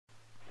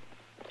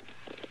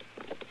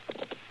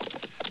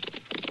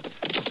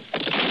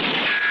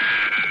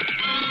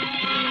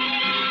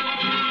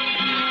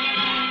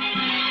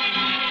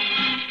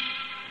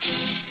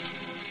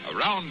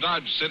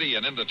Dodge City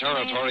and into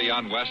territory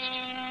on west,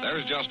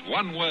 there's just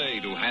one way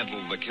to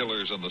handle the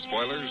killers and the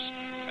spoilers,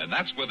 and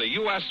that's with a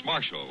U.S.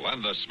 Marshal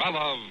and the smell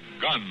of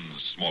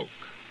Gunsmoke.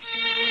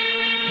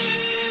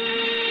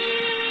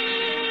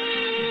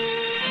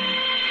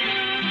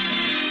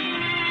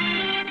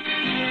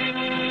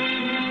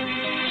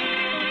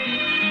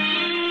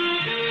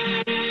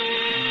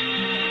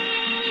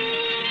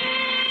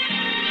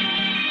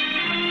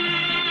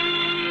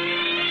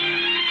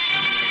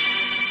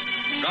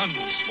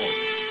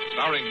 Gunsmoke,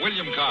 starring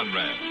William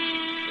Conrad,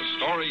 the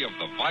story of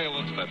the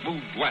violence that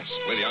moved west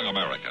with young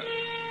America,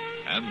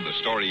 and the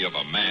story of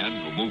a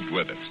man who moved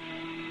with it.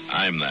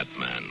 I'm that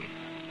man,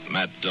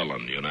 Matt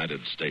Dillon,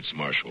 United States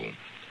Marshal.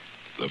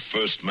 The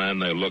first man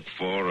they look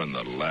for and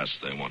the last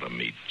they want to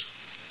meet.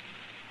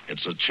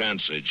 It's a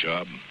chancy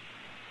job,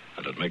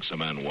 and it makes a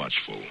man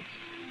watchful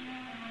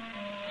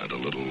and a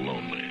little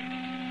lonely.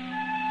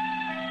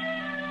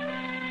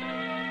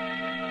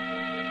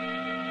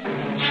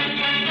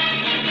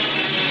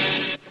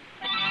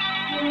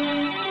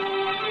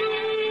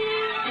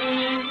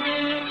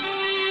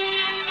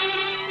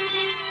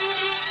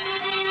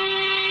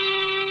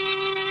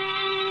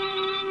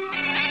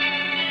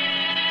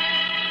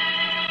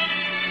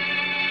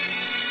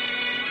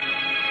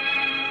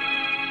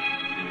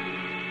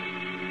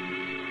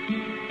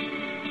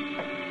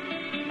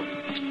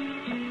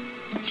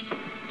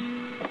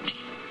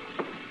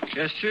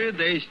 Chester,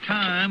 there's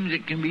times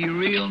it can be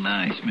real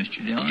nice,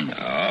 Mr. Dillon.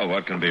 Oh,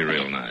 what can be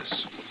real nice?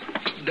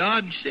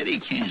 Dodge City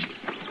can.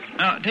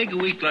 Now, take a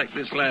week like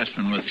this last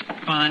one with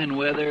fine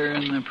weather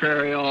and the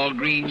prairie all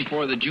green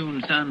before the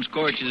June sun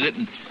scorches it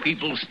and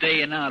people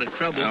staying out of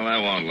trouble. Well,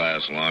 that won't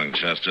last long,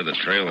 Chester. The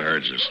trail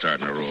herds are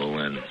starting to roll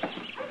in.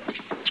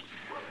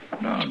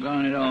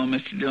 Doggone it all,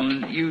 Mr.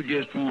 Dillon. You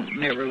just won't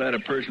never let a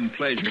person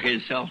pleasure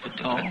himself at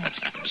all.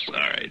 I'm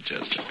sorry,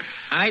 Chester.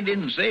 I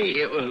didn't say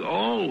it was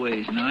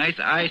always nice.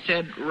 I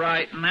said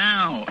right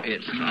now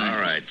it's nice. All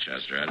right,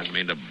 Chester. I didn't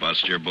mean to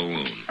bust your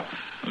balloon.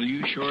 Well,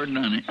 you sure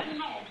done it.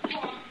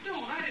 No,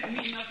 I didn't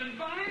mean nothing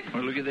by it.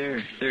 Well, look at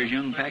there. There's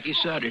young Packy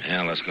Sutter.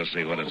 Yeah, let's go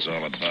see what it's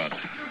all about.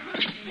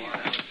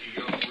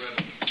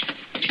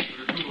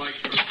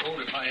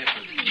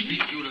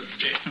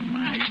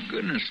 My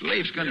goodness,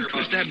 Leif's going to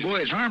twist that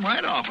boy's arm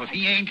right off if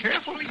he ain't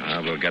careful.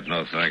 We'll get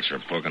no thanks for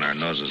poking our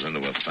noses into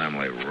a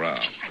family row.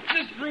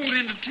 I just rode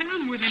into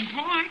town with him,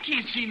 Pa. I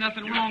can't see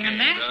nothing wrong in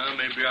that.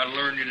 Maybe I'll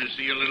learn you to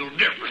see a little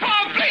different.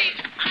 Pa,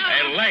 please!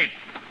 Hey, Leif!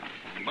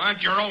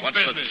 Mind your own What's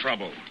business. the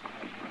trouble?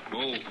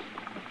 Oh,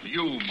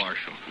 you,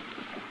 Marshal.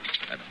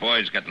 That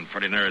boy's getting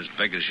pretty near as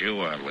big as you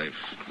are, Leif.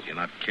 If you're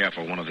not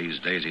careful, one of these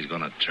days he's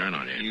going to turn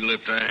on you. You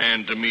lift a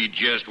hand to me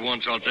just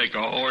once, I'll take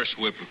a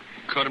horsewhip and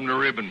cut him to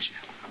ribbons.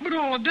 But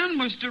all I done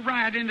was to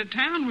ride into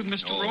town with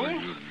Mr.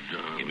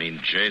 Roll. You mean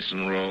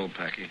Jason Roll,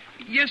 Packy?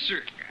 Yes,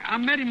 sir. I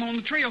met him on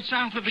the trail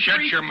south of the Shut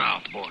creek. your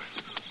mouth, boy.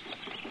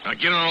 Now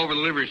get on over to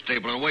the livery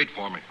stable and wait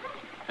for me.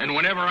 And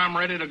whenever I'm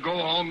ready to go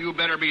home, you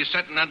better be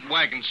sitting in that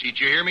wagon seat.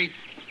 You hear me?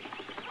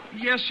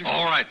 Yes, sir.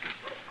 All right.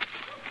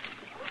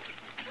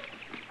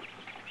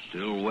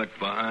 Still wet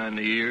behind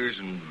the ears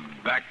and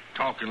back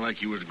talking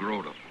like you was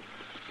growed up.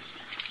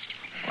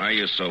 Why are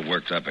you so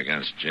worked up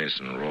against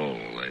Jason Roll,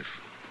 Leif?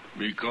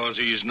 Because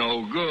he's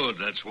no good,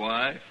 that's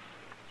why.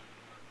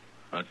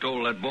 I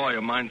told that boy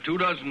of mine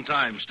 24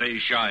 times stay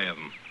shy of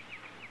him.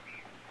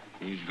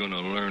 He's going to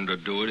learn to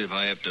do it if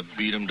I have to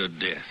beat him to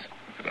death.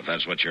 But if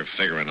that's what you're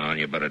figuring on,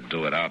 you better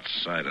do it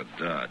outside of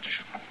Dodge.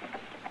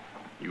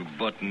 You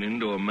button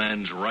into a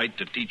man's right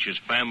to teach his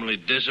family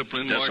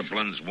discipline,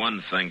 Discipline's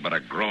one thing, but a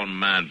grown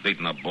man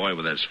beating a boy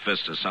with his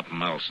fist is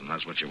something else, and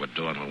that's what you were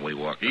doing when we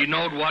walked He up.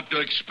 knowed what to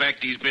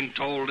expect. He's been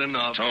told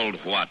enough. Told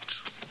what?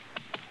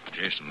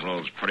 Jason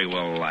Roll's pretty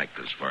well liked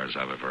as far as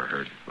I've ever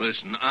heard.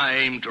 Listen, I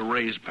aim to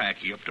raise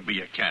Packy up to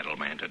be a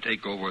cattleman, to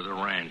take over the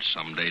ranch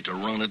someday, to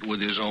run it with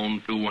his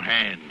own two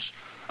hands.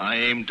 I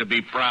aim to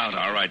be proud.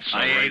 All right, so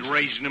I ain't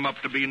raising him up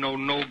to be no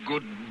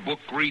good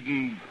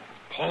book-reading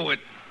poet.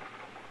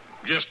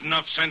 Just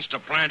enough sense to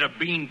plant a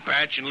bean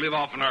patch and live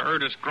off in a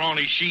herd of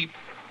scrawny sheep.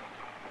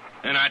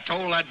 And I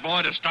told that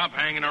boy to stop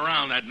hanging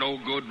around that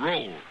no-good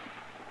Roll.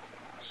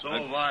 So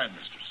have I,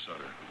 Mr.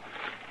 Sutter.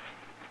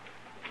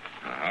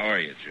 How are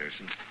you,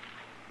 Jason?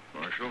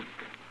 Marshal.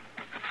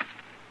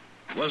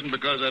 It wasn't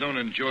because I don't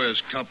enjoy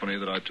his company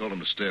that I told him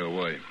to stay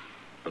away,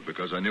 but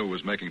because I knew it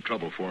was making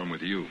trouble for him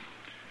with you.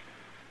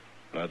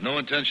 I had no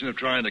intention of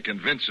trying to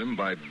convince him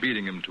by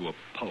beating him to a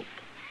pulp.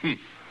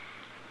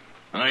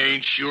 I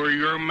ain't sure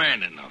you're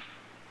man enough.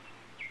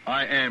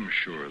 I am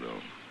sure,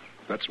 though.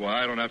 That's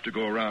why I don't have to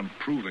go around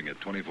proving it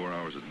 24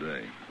 hours a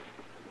day.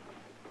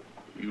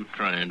 You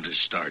trying to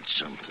start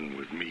something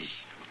with me?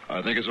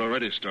 I think it's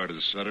already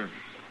started, Sutter.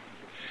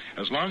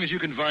 As long as you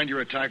confined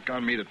your attack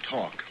on me to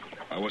talk,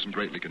 I wasn't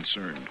greatly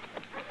concerned.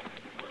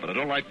 But I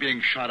don't like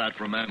being shot at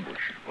from ambush.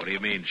 What do you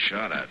mean,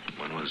 shot at?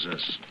 When was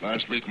this?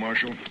 Last week,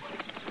 Marshal.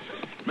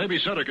 Maybe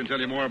Sutter can tell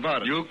you more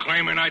about it. You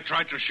claiming I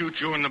tried to shoot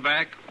you in the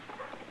back?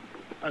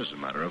 As a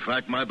matter of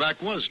fact, my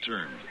back was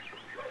turned.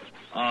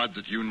 Odd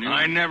that you knew.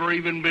 I never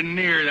even been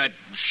near that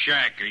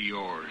shack of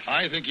yours.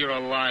 I think you're a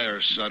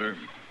liar, Sutter.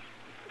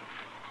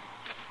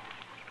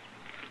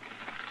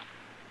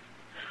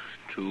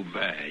 Too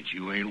bad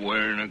you ain't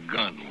wearing a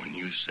gun when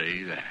you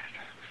say that.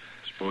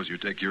 Suppose you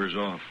take yours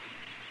off.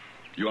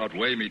 You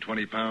outweigh me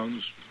 20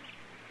 pounds.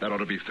 That ought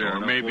to be fair Or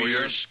enough maybe for you.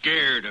 you're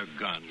scared of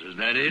guns. Is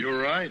that it?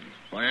 You're right.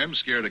 I am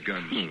scared of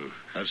guns.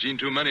 I've seen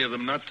too many of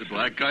them not to be.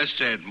 Like I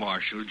said,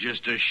 Marshal,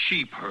 just a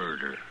sheep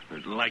herder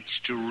that likes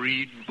to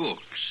read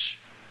books.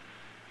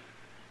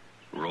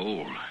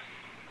 Roll.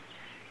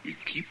 You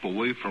keep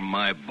away from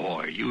my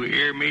boy. You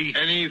hear me?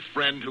 Any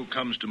friend who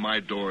comes to my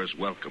door is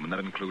welcome, and that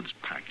includes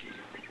Packy.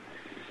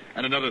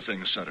 And another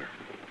thing, Sutter.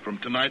 From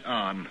tonight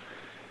on,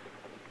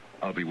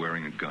 I'll be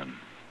wearing a gun.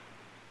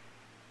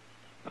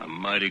 I'm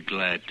mighty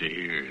glad to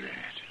hear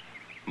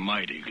that.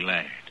 Mighty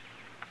glad.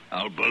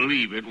 I'll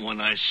believe it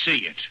when I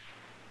see it.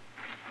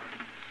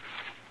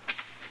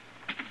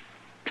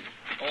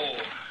 Oh,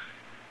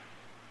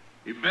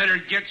 you better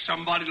get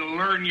somebody to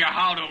learn you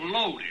how to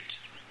load it.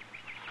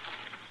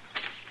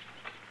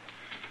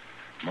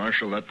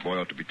 Marshal, that boy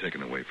ought to be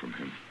taken away from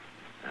him.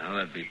 Well,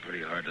 that'd be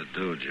pretty hard to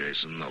do,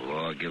 Jason. The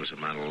law gives a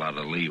man a lot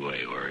of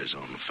leeway where his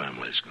own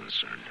family's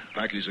concerned.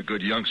 Packy's a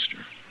good youngster.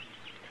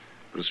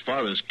 But his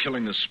father's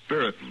killing the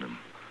spirit in him.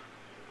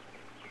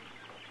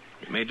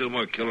 He may do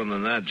more killing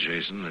than that,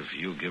 Jason, if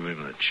you give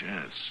him the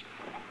chance.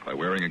 By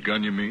wearing a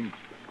gun, you mean?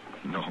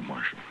 No,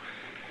 Marshal.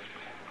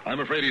 I'm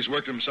afraid he's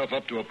worked himself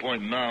up to a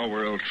point now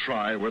where he'll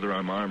try, whether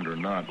I'm armed or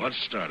not. What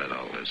started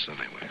all this,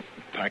 anyway?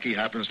 Packy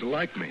happens to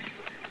like me.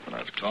 And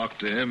I've talked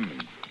to him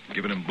and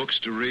given him books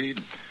to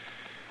read.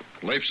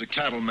 Leif's a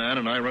cattleman,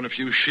 and I run a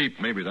few sheep.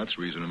 Maybe that's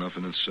reason enough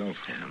in itself.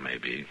 Yeah,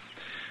 maybe.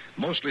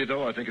 Mostly,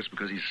 though, I think it's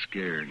because he's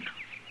scared.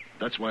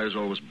 That's why he's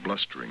always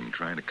blustering,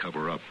 trying to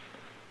cover up.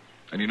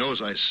 And he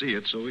knows I see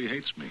it, so he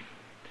hates me.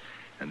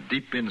 And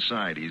deep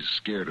inside, he's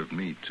scared of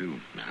me, too.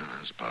 No,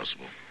 that's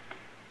possible.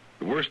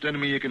 The worst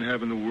enemy you can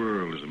have in the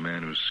world is a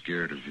man who's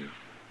scared of you.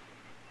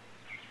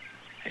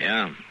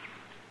 Yeah.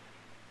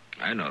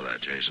 I know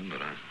that, Jason,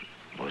 but I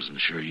wasn't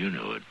sure you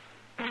knew it.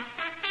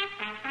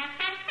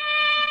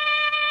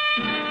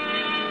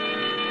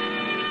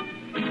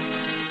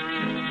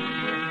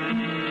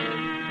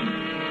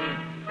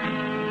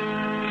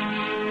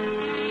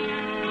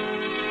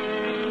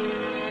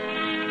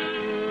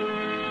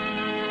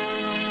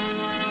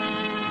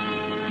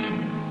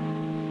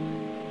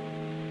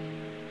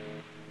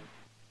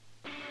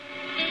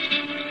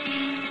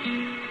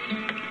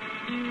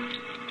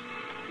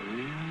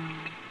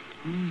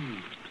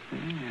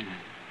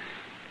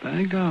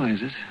 By golly,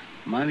 is it?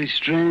 Mighty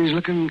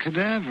strange-looking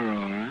cadaver,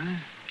 all right.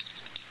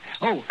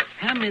 Oh,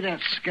 hand me that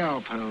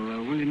scalpel,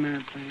 will you,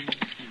 man, please?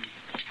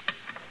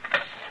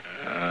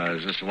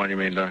 Is this the one you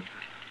mean, Doc?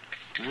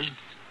 Huh?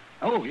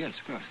 Oh, yes,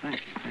 of course.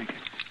 Thank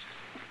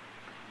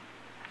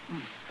you.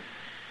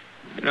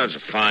 You know, it's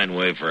a fine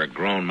way for a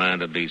grown man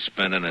to be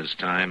spending his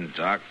time,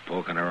 Doc,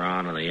 poking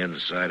around on the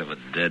inside of a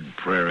dead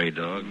prairie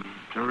dog.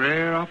 It's a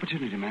rare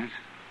opportunity, Matt.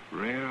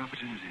 Rare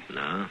opportunity.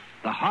 No?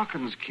 The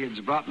Hawkins kids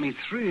brought me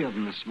 3 of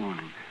them this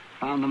morning.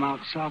 Found them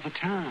out south of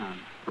town.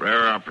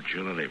 Rare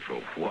opportunity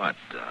for what,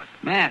 Doc?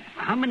 Matt,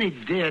 how many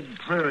dead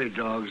prairie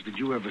dogs did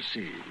you ever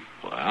see?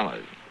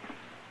 Well,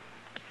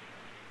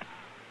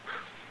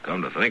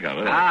 come to think of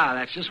it. Ah,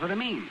 that's just what I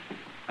mean.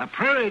 A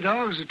prairie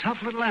dog's a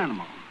tough little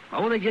animal.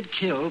 Oh, they get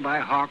killed by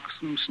hawks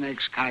and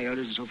snakes,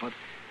 coyotes, and so forth.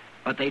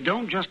 But they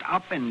don't just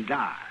up and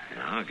die.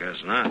 No, I guess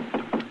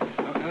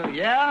not.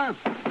 Yeah?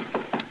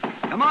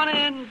 Come on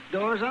in.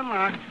 Door's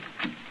unlocked.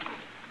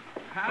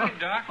 Howdy,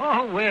 Doc.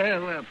 Oh,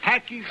 well,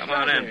 Packy's... Come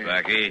on in,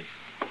 Becky.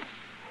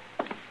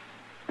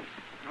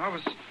 I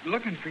was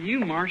looking for you,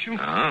 Marshal.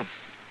 Oh?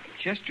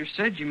 Chester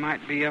said you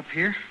might be up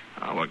here.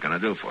 Oh, what can I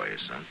do for you,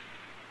 son?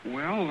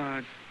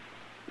 Well,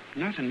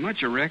 nothing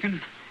much, I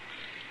reckon.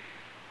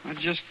 I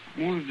just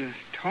wanted to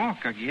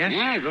talk, I guess.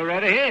 Yeah, go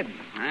right ahead.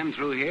 I'm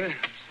through here.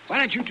 Why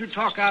don't you 2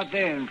 talk out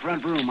there in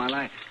front room while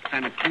I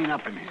kind of clean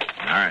up in here?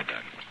 All right,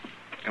 Doc.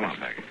 Come on,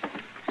 Becky.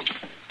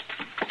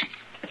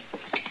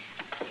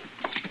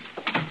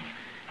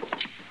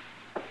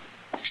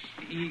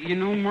 You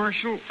know,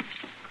 Marshal,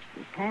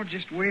 Pa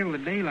just whaled the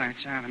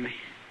daylights out of me.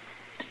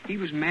 He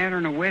was madder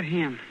than a wet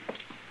hen.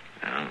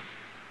 Yeah?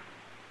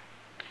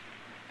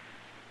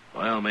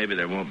 Well, maybe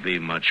there won't be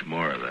much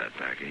more of that,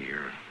 Becky.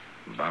 You're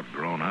about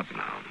grown up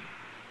now.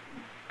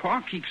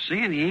 Pa keeps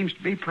saying he aims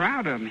to be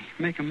proud of me,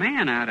 make a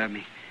man out of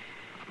me.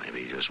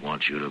 Maybe he just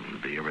wants you to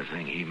be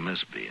everything he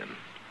missed being.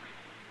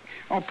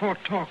 Oh, Pa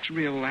talks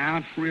real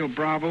loud, real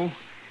bravo.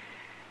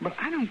 But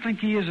I don't think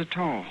he is at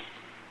all.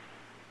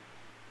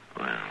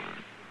 Well,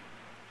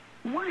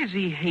 why does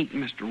he hate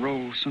Mr.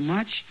 Rolls so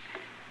much?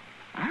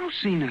 I don't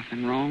see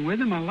nothing wrong with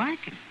him. I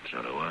like him.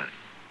 so do I.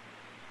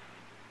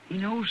 He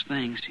knows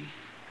things.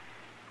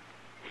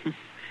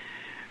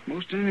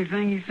 Most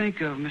anything you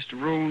think of,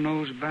 Mr. Roll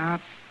knows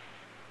about,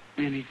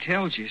 and he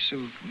tells you,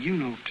 so you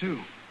know,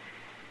 too.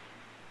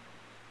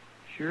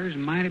 Sure is a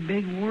mighty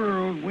big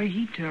world, the way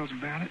he tells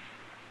about it.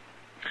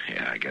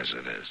 Yeah, I guess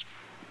it is.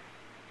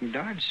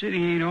 Dodge City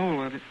ain't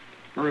all of it.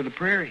 Or the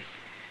prairie.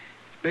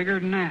 It's bigger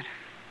than that.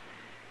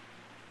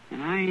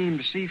 And I aim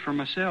to see for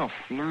myself,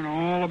 learn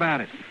all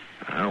about it.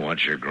 Well,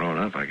 once you're grown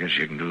up, I guess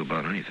you can do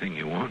about anything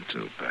you want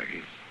to,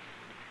 Packy.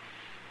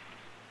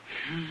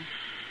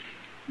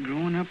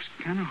 Growing up's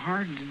kind of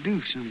hard to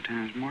do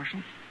sometimes,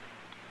 Marshal.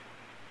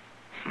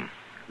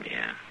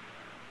 Yeah.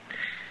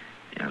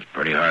 Yeah, it's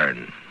pretty hard.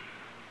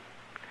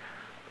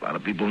 A lot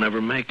of people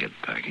never make it,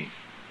 Packy.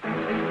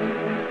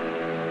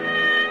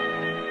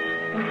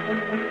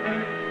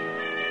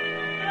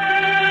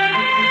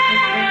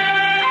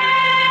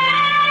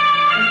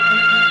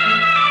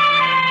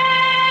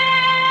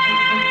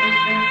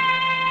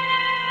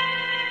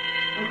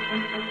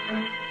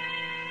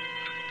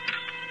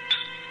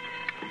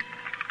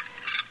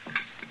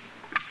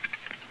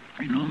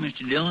 You know,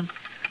 Mr. Dillon,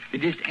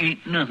 it just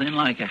ain't nothing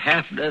like a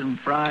half dozen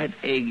fried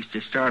eggs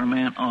to start a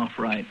man off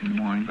right in the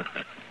morning.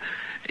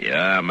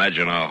 Yeah, I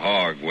imagine a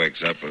hog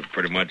wakes up with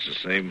pretty much the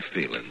same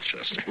feeling,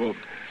 Chester. Well,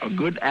 a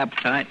good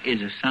appetite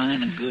is a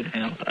sign of good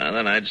health.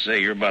 Then I'd say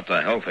you're about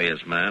the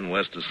healthiest man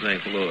west of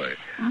St. Louis.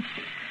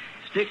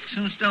 Sticks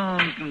and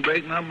stones can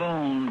break my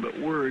bones, but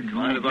words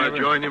Mind won't if I never...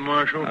 join you,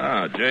 Marshal?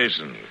 Oh,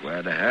 Jason,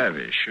 glad to have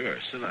you. Sure,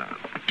 sit down.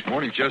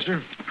 Morning,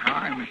 Chester.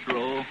 Hi, Mr.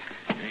 Roll.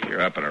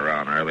 You're up and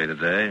around early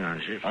today,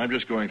 aren't you? I'm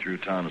just going through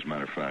town, as a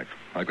matter of fact.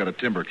 I've got a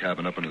timber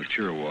cabin up in the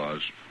Chiricahua.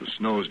 The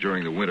snows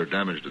during the winter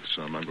damaged it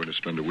some. I'm going to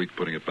spend a week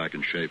putting it back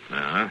in shape.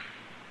 Uh-huh.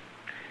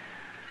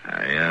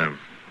 I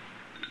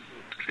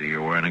see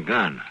you're wearing a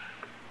gun.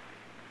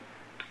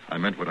 I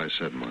meant what I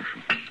said,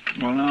 Marshal.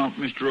 Well, now,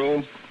 Mr.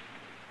 Roll,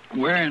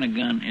 wearing a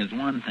gun is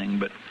one thing,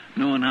 but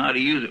knowing how to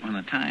use it when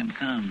the time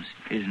comes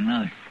is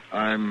another.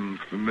 I'm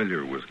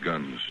familiar with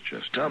guns,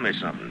 Chester. Tell me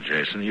something,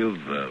 Jason. You've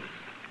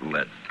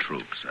led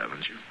troops,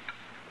 haven't you?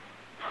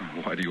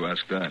 Why do you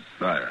ask that?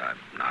 I'm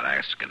not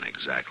asking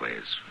exactly.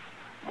 It's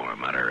more a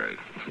matter of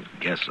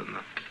guessing.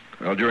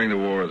 Well, during the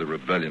War of the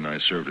Rebellion, I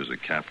served as a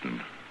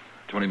captain.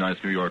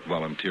 29th New York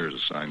Volunteers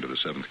assigned to the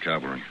 7th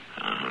Cavalry.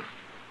 Uh-huh.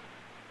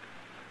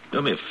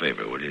 Do me a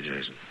favor, will you,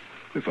 Jason?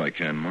 If I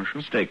can,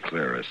 Marshal. Stay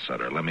clear of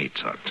Sutter. Let me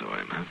talk to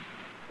him, huh?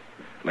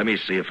 Let me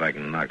see if I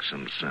can knock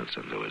some sense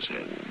into his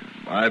head.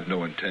 I've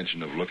no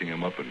intention of looking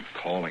him up and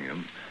calling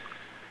him.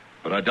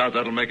 But I doubt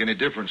that'll make any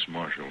difference,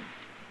 Marshal.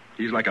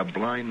 He's like a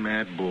blind,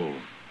 mad bull,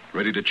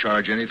 ready to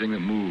charge anything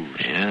that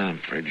moves. Yeah, I'm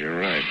afraid you're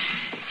right.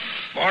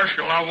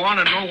 Marshal, I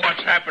want to know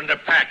what's happened to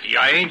Packy.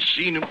 I ain't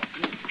seen him.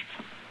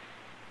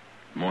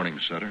 Morning,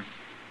 Sutter.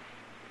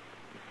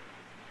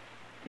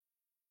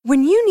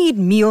 When you need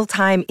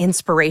mealtime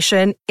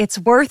inspiration, it's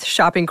worth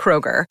shopping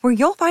Kroger, where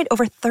you'll find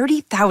over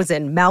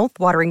 30,000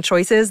 mouth-watering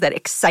choices that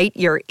excite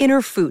your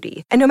inner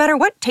foodie. And no matter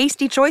what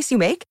tasty choice you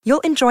make,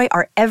 you'll enjoy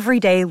our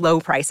everyday low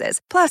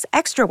prices, plus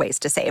extra ways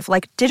to save,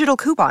 like digital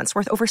coupons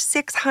worth over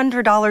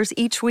 $600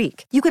 each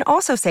week. You can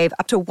also save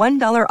up to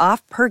 $1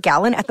 off per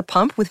gallon at the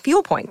pump with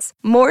fuel points.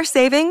 More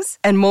savings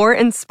and more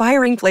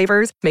inspiring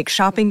flavors make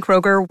shopping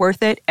Kroger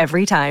worth it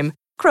every time.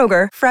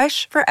 Kroger,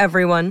 fresh for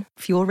everyone.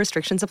 Fuel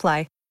restrictions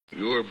apply.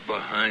 You're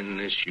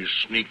behind this, you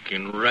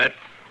sneaking rat.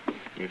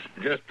 It's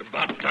just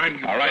about time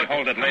you... All right,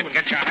 hold it, Lip.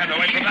 Get your hand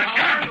away from that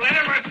gun. Let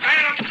him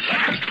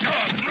stand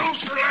up.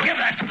 Loose her. Give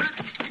that.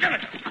 Give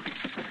it.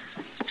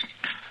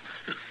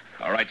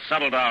 All right,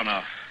 settle down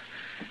now.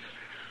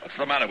 What's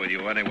the matter with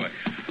you, anyway?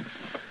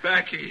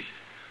 Packy's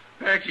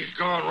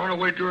gone. Run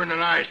away during the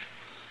night.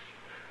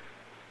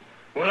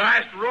 Well, I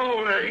asked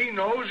Roll. He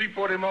knows. He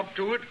put him up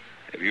to it.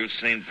 Have you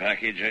seen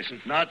Packy, Jason?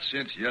 Not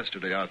since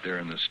yesterday out there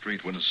in the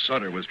street when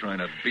Sutter was trying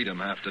to beat him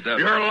half to death.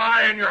 You're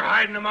lying. You're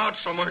hiding him out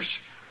somewhere.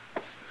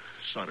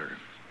 Sutter.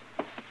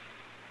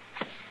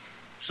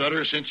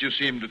 Sutter, since you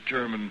seem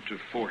determined to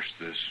force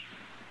this,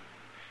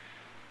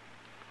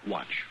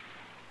 watch.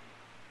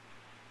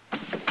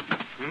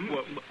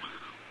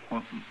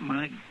 Well,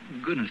 my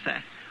goodness,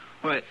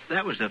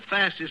 that was the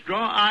fastest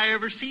draw I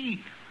ever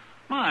seen.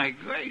 My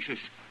gracious.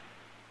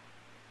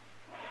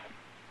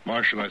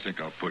 Marshal, I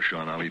think I'll push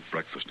on. I'll eat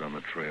breakfast on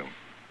the trail.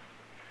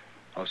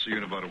 I'll see you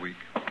in about a week.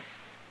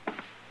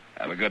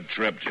 Have a good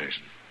trip,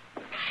 Jason.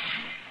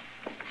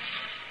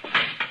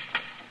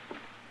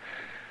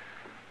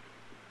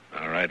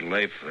 All right,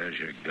 Leif, there's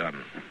your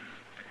gun.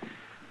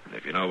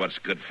 If you know what's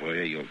good for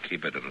you, you'll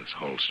keep it in its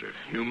holster.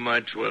 You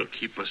might as well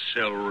keep a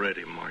cell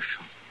ready,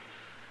 Marshal.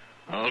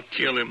 I'll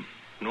kill him,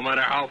 no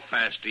matter how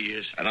fast he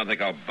is. I don't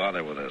think I'll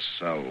bother with a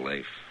cell,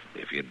 Leif.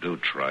 If you do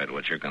try it,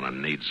 what you're going to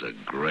need's a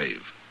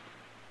grave.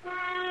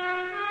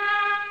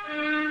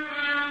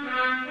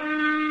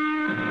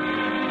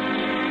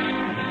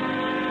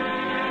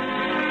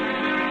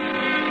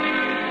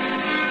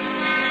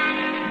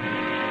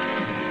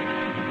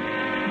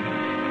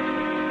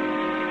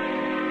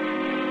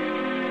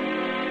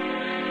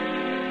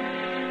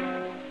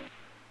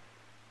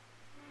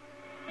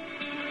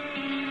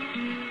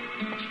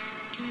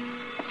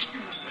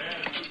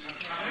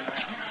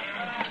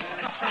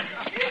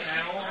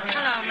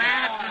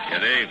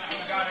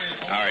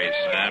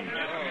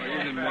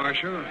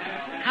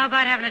 How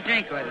about having a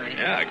drink with me?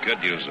 Yeah, I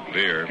could use a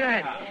beer.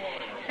 Good.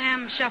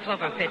 Sam, shuffle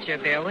over a pitcher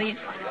of beer, will you?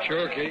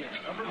 Sure, Kate.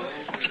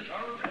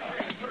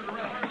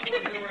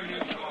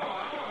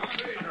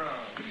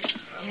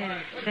 Yeah,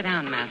 sit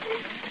down, Matt.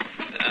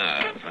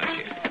 Thank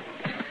you.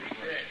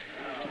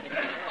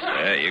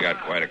 Say, you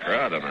got quite a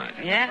crowd tonight.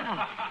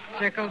 Yeah.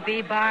 Circle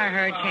B bar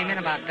herd came in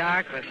about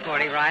dark with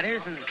 40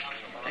 riders, and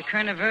the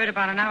current vert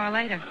about an hour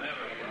later.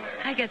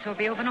 I guess we'll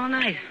be open all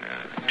night.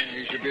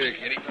 Here's your beer,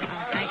 Kitty.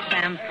 Oh, thanks,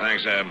 Sam.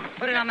 Thanks, Ab.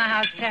 Put it on my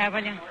house tab,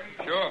 will you?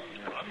 Sure.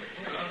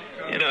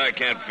 You know, I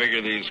can't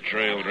figure these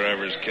trail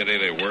drivers, Kitty.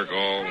 They work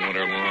all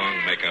winter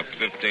long, make a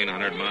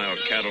 1,500-mile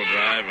cattle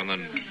drive, and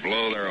then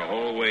blow their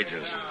whole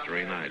wages in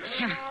 3 nights.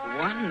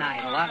 One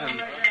night, a lot of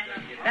them.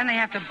 Then they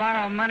have to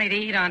borrow money to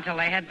eat on until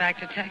they head back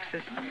to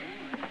Texas.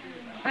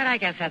 But I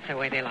guess that's the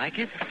way they like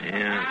it.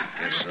 Yeah,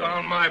 I guess so.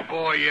 Found my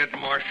boy yet,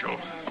 Marshal?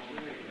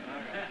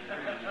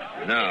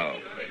 No,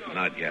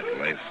 not yet,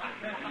 Leif.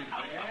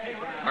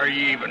 Are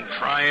you even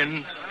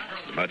trying?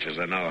 As much as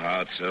I know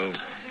how to.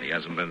 He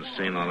hasn't been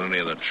seen on any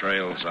of the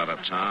trails out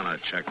of town. I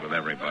checked with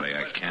everybody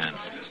I can.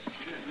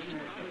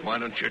 Why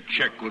don't you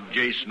check with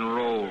Jason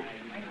Roll?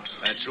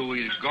 That's who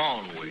he's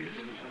gone with.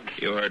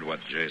 You heard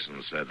what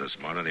Jason said this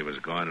morning. He was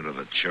going into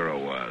the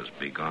Chiricahua.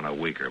 Be gone a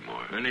week or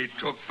more. And he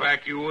took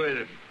Packy with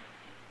him.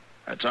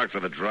 I talked to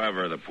the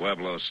driver of the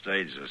Pueblo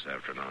stage this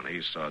afternoon.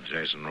 He saw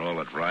Jason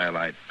roll at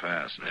Rhyolite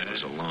Pass, and he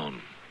was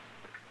alone.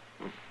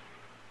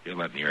 You're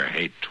letting your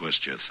hate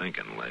twist your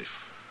thinking, Leif.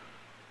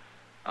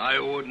 I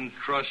wouldn't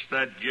trust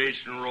that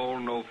Jason Roll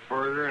no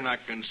further, and I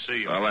can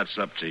see him. Well, that's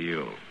up to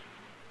you.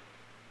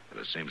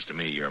 But it seems to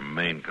me your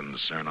main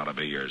concern ought to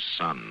be your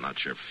son,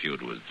 not your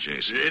feud with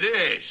Jason. It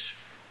is.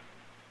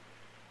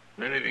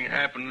 If anything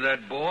happened to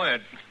that boy,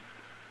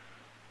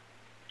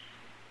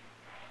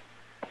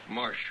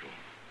 Marshal,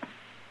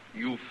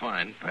 you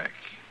find Packy.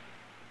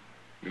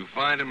 You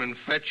find him and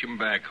fetch him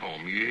back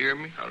home. You hear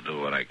me? I'll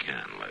do what I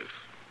can, Leif.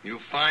 You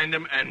find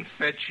him and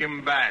fetch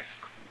him back.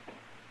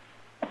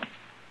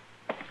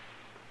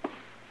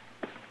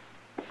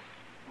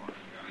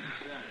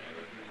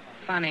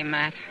 Funny,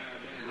 Matt.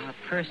 A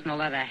person will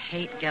let a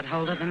hate get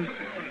hold of him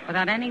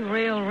without any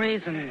real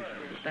reason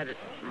that it's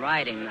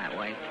riding that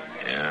way.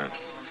 Yeah.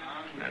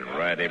 And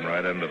ride him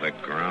right into the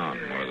ground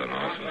more than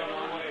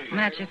often.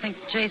 Matt, you think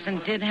Jason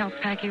did help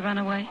Packy run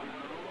away?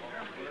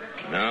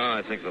 No,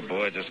 I think the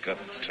boy just got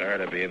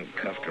tired of being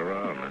cuffed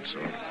around, that's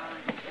all.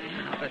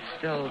 Yeah, but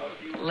still,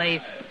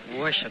 Leif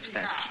worships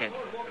that kid.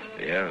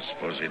 Yeah, I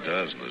suppose he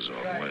does in his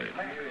own way.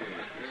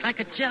 It's like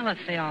a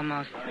jealousy,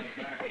 almost.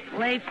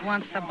 Leif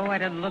wants the boy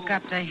to look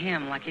up to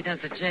him like he does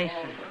to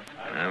Jason.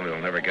 Well, we'll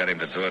never get him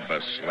to do it by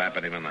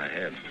slapping him in the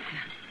head.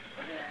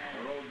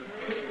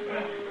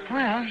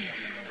 Well,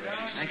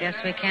 I guess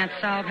we can't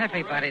solve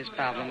everybody's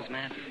problems,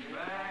 Matt.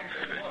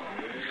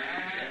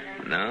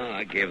 No,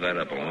 I gave that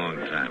up a long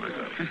time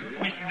ago.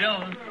 Mr.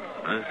 Dillon.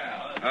 Huh?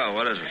 Oh,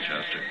 what is it,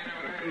 Chester?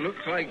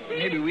 Looks like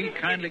maybe we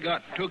kindly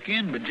got took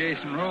in by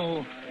Jason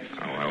Roll.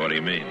 Oh, well, what do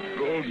you mean?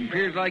 Well, it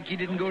appears like he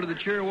didn't go to the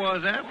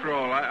Chiricahua after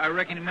all. I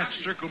reckon he must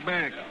have circled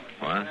back.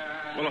 What?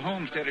 Well, a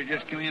homesteader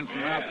just came in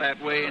from out that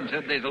way and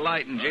said there's a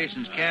light in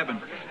Jason's cabin.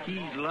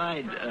 He's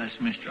lied to us,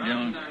 Mr.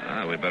 Dillon.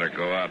 Ah, we better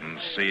go out and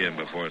see him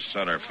before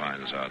Sutter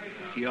finds out.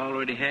 He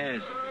already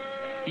has.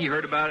 He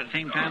heard about it the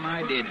same time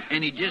I did,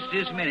 and he just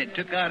this minute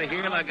took out of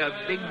here like a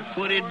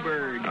big-footed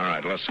bird. All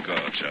right, let's go,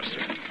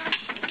 Chester.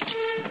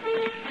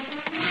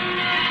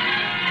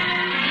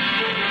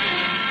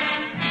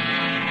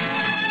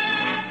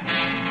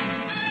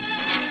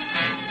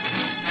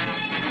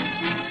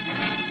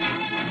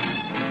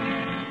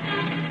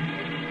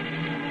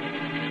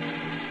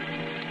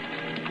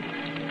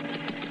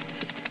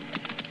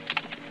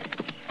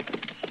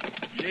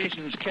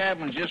 Jason's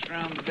cabin's just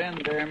around the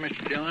bend there,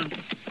 Mr. Dillon.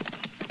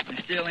 There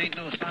still ain't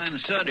no sign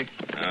of Sutter.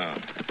 Oh.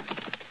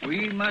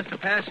 We must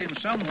have passed him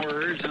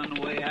somewheres on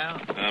the way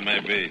out.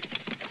 Maybe.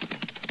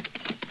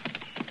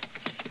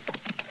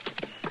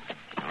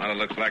 Well, it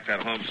looks like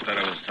that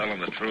homesteader was telling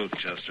the truth,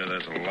 Chester.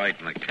 There's a light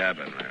in the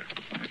cabin there.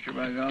 Mr.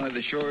 By golly,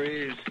 the sure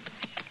is.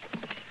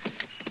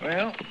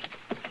 Well,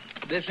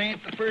 this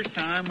ain't the first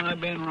time I've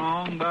been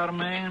wrong about a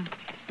man.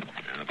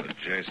 Yeah, but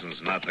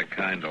Jason's not the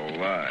kind to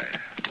lie.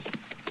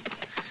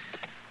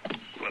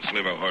 Let's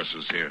leave our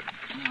horses here.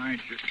 All right,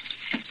 sir.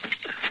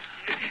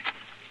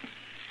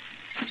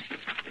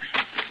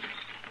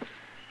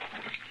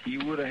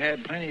 You would have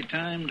had plenty of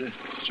time to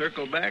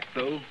circle back,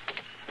 though,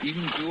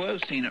 even if you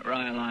was seen at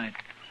Rhyolite.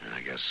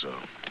 I guess so. All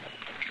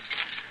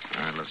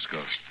right, let's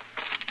go.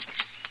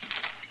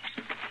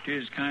 It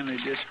is kind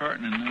of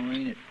disheartening, though,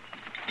 ain't it?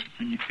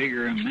 When you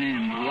figure a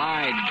man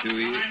lied to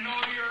you. I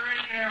know you're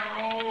in there,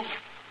 Roll.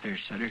 There's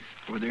Sutter,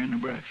 over there in the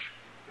brush.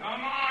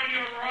 Come on,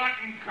 you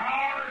rotten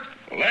coward.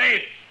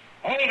 Leif!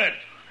 Hold it!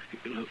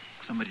 Look,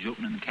 somebody's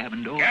opening the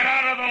cabin door. Get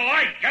out of the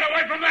light. Get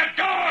away from that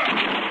door.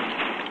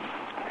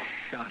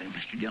 Shot him,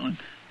 Mr. Dillon.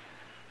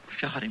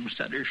 Shot him,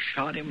 Sutter.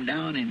 Shot him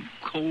down in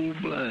cold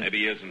blood. Maybe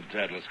he isn't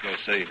dead. Let's go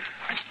see.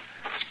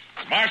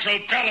 Marshal,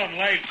 tell him,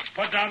 Leif.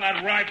 Put down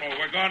that rifle.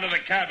 We're going to the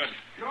cabin.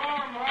 Sure,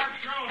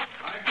 Marshal.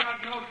 I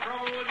got no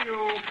trouble with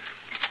you.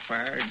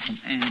 fired from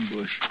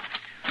ambush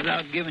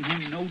without giving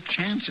him no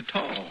chance at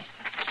all.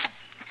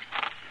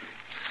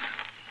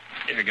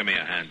 Here, give me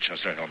a hand,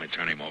 Chester. Help me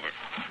turn him over.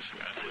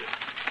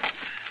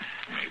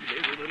 Maybe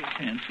there's a little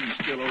chance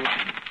he's still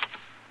alive.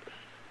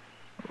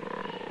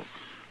 Oh,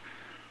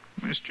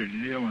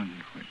 Mr.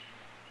 Dillon.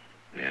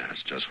 Yeah,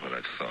 that's just what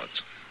I thought.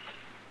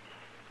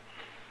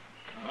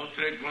 I'll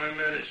take my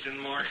medicine,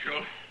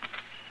 Marshal.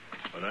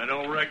 But I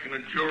don't reckon a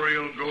jury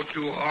will go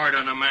too hard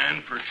on a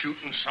man for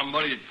shooting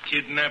somebody that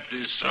kidnapped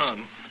his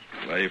son.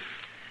 Leif,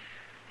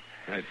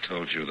 I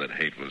told you that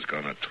hate was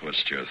going to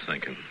twist your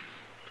thinking.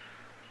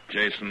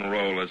 Jason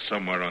Roll is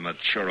somewhere on the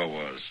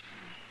Chirrawas.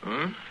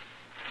 Huh?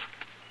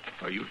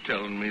 Are you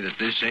telling me that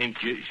this ain't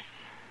Jason?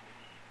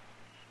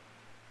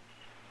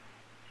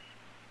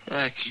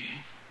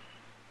 Blackie.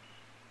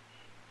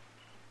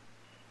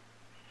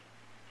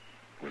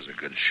 Was a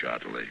good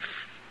shot, Leif.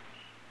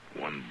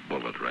 One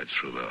bullet right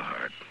through the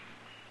heart.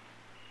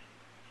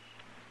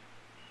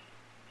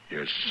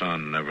 Your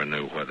son never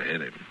knew what hit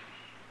him.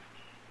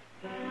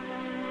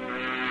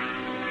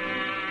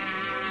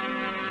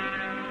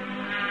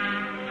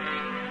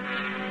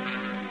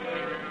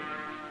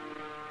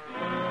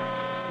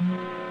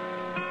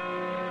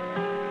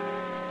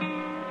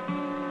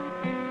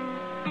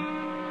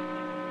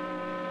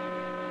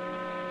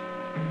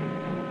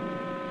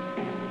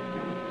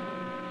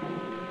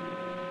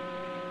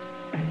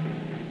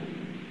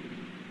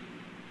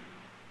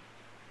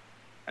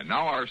 And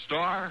now our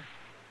star,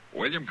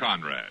 William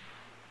Conrad.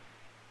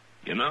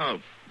 You know,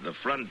 the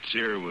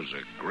frontier was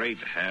a great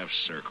half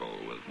circle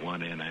with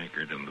one end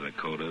anchored in the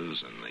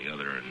Dakotas and the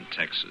other in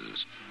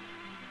Texas.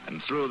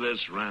 And through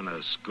this ran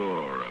a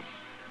score of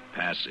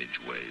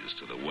passageways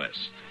to the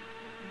west.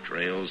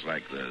 Trails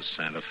like the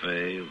Santa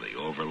Fe, the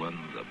Overland,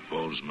 the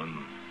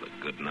Bozeman, the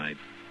Goodnight.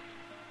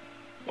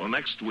 Well,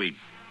 next week,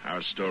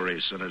 our story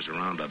centers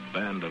around a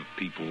band of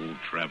people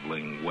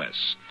traveling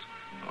west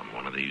on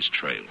one of these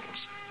trails.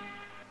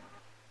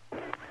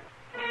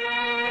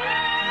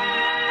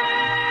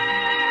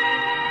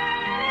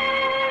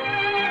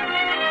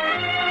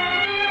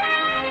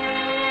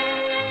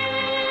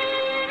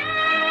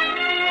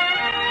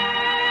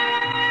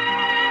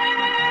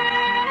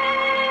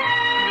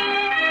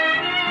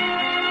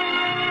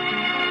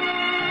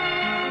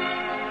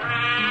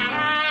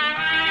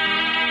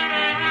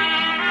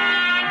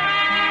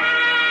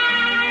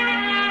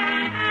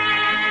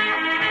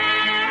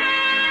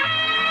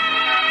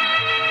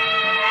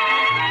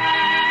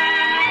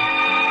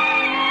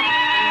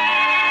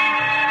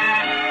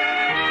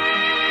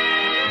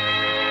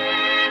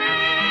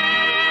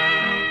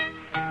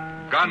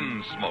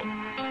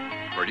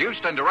 Gunsmoke.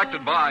 Produced and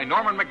directed by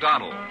Norman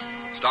McDonald.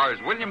 Stars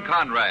William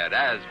Conrad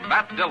as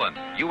Matt Dillon,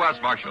 U.S.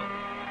 Marshal.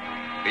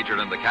 Featured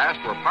in the cast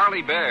were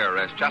Parley Bear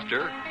as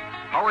Chester,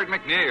 Howard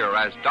McNear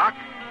as Doc,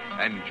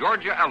 and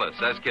Georgia Ellis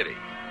as Kitty.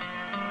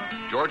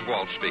 George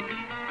Walsh speaking.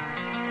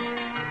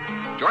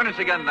 Join us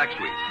again next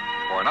week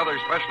for another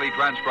specially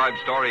transcribed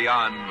story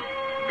on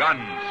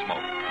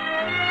Gunsmoke.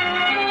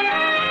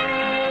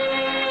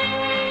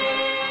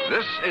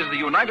 This is the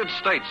United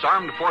States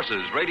Armed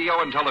Forces Radio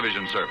and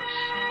Television Service.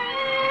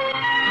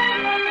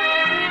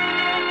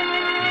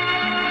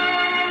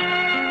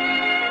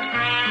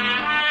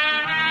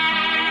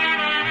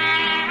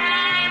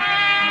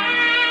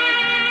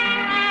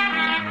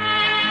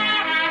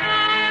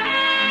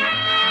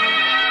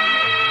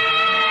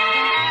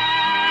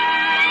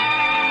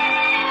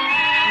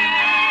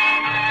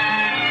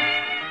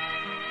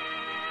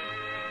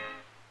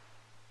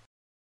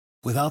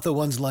 Without the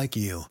ones like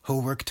you,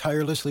 who work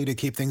tirelessly to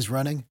keep things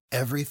running,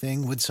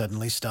 everything would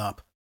suddenly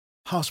stop.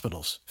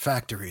 Hospitals,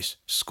 factories,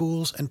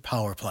 schools, and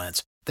power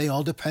plants, they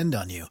all depend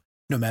on you.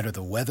 No matter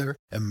the weather,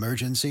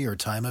 emergency, or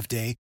time of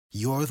day,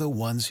 you're the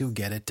ones who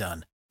get it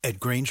done. At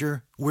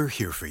Grainger, we're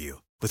here for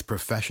you with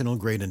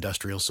professional-grade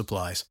industrial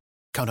supplies.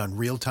 Count on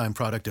real-time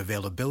product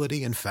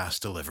availability and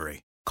fast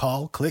delivery.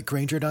 Call, click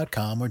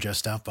Grainger.com, or just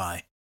stop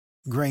by.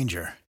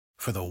 Grainger,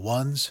 for the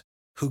ones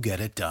who get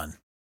it done.